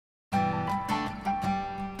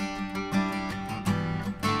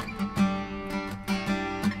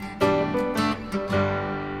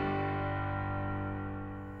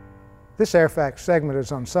This airfax segment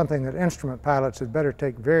is on something that instrument pilots had better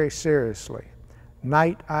take very seriously: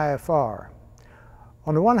 night IFR.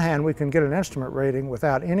 On the one hand, we can get an instrument rating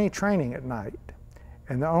without any training at night,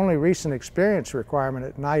 and the only recent experience requirement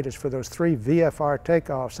at night is for those 3 VFR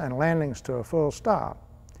takeoffs and landings to a full stop.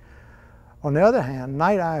 On the other hand,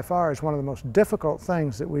 night IFR is one of the most difficult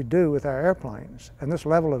things that we do with our airplanes, and this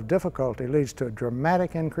level of difficulty leads to a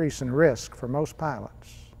dramatic increase in risk for most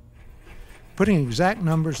pilots. Putting exact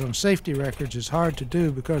numbers on safety records is hard to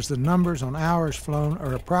do because the numbers on hours flown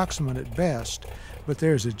are approximate at best, but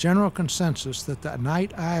there is a general consensus that the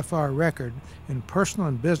night IFR record in personal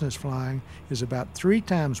and business flying is about 3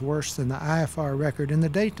 times worse than the IFR record in the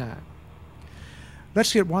daytime.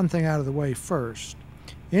 Let's get one thing out of the way first.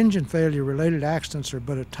 Engine failure-related accidents are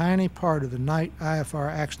but a tiny part of the night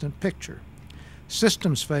IFR accident picture.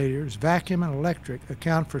 Systems failures, vacuum and electric,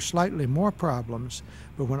 account for slightly more problems,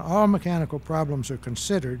 but when all mechanical problems are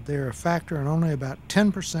considered, they are a factor in only about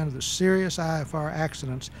 10% of the serious IFR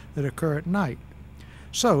accidents that occur at night.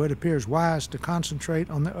 So it appears wise to concentrate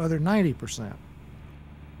on the other 90%.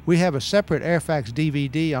 We have a separate airfax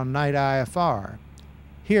DVD on night IFR.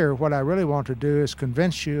 Here, what I really want to do is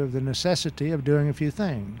convince you of the necessity of doing a few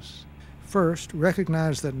things. First,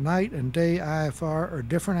 recognize that night and day IFR are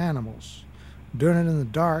different animals. Doing it in the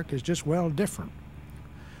dark is just well different.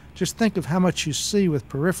 Just think of how much you see with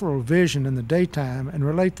peripheral vision in the daytime and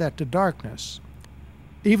relate that to darkness.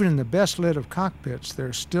 Even in the best lit of cockpits, there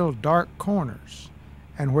are still dark corners.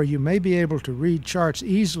 And where you may be able to read charts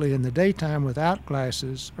easily in the daytime without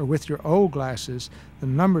glasses or with your old glasses, the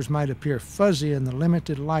numbers might appear fuzzy in the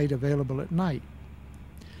limited light available at night.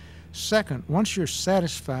 Second, once you're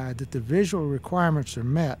satisfied that the visual requirements are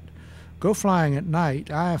met, go flying at night,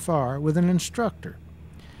 IFR, with an instructor.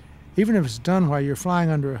 Even if it's done while you're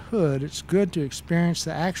flying under a hood, it's good to experience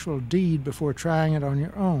the actual deed before trying it on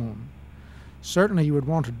your own. Certainly you would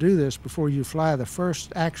want to do this before you fly the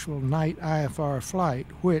first actual night IFR flight,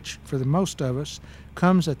 which, for the most of us,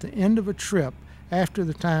 comes at the end of a trip after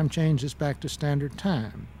the time changes back to standard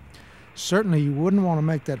time. Certainly you wouldn't want to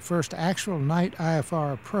make that first actual night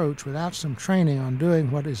IFR approach without some training on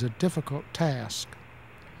doing what is a difficult task.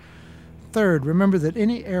 Third, remember that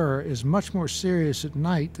any error is much more serious at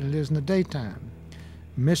night than it is in the daytime.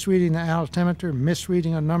 Misreading the altimeter,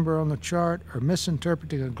 misreading a number on the chart, or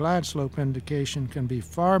misinterpreting a glide slope indication can be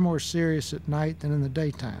far more serious at night than in the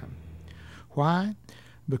daytime. Why?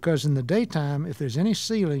 Because in the daytime, if there's any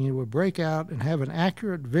ceiling, you will break out and have an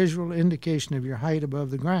accurate visual indication of your height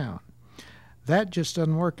above the ground. That just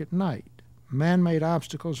doesn't work at night. Man-made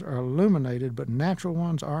obstacles are illuminated, but natural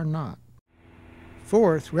ones are not.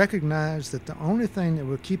 Fourth, recognize that the only thing that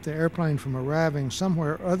will keep the airplane from arriving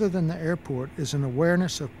somewhere other than the airport is an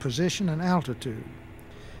awareness of position and altitude.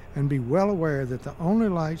 And be well aware that the only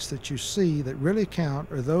lights that you see that really count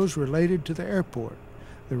are those related to the airport.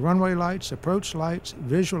 The runway lights, approach lights,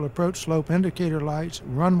 visual approach slope indicator lights,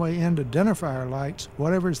 runway end identifier lights,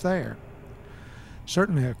 whatever's there.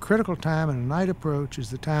 Certainly a critical time in a night approach is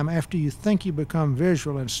the time after you think you become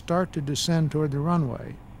visual and start to descend toward the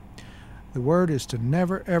runway. The word is to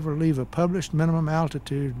never ever leave a published minimum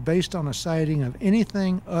altitude based on a sighting of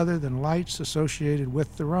anything other than lights associated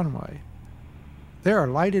with the runway. There are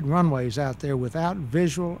lighted runways out there without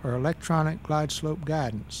visual or electronic glide slope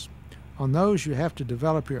guidance. On those you have to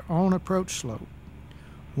develop your own approach slope.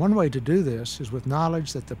 One way to do this is with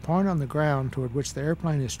knowledge that the point on the ground toward which the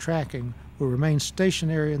airplane is tracking will remain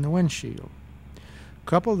stationary in the windshield.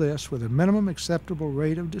 Couple this with a minimum acceptable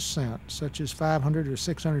rate of descent, such as 500 or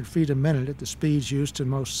 600 feet a minute at the speeds used in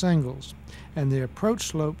most singles, and the approach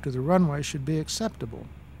slope to the runway should be acceptable.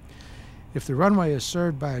 If the runway is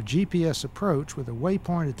served by a GPS approach with a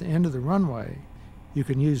waypoint at the end of the runway, you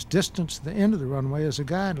can use distance to the end of the runway as a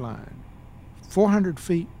guideline. 400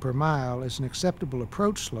 feet per mile is an acceptable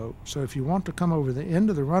approach slope, so if you want to come over the end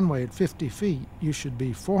of the runway at 50 feet, you should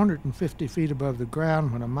be 450 feet above the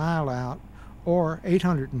ground when a mile out, or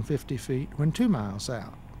 850 feet when 2 miles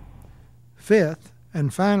out. Fifth,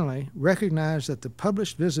 and finally, recognize that the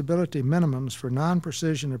published visibility minimums for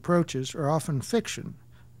non-precision approaches are often fiction,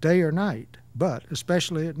 day or night, but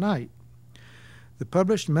especially at night. The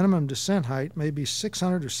published minimum descent height may be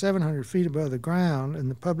 600 or 700 feet above the ground,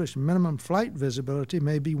 and the published minimum flight visibility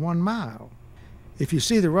may be 1 mile. If you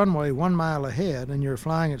see the runway 1 mile ahead and you're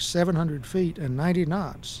flying at 700 feet and 90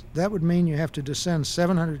 knots, that would mean you have to descend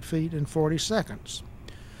 700 feet in 40 seconds.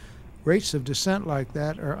 Rates of descent like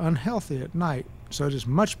that are unhealthy at night, so it is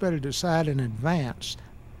much better to decide in advance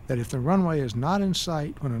that if the runway is not in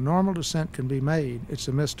sight when a normal descent can be made, it's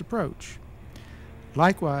a missed approach.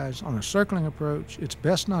 Likewise, on a circling approach, it's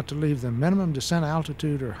best not to leave the minimum descent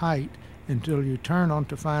altitude or height until you turn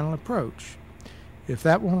onto final approach. If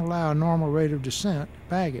that won't allow a normal rate of descent,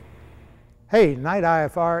 bag it. Hey, night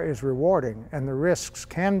IFR is rewarding and the risks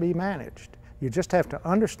can be managed. You just have to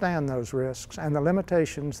understand those risks and the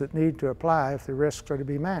limitations that need to apply if the risks are to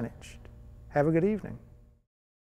be managed. Have a good evening.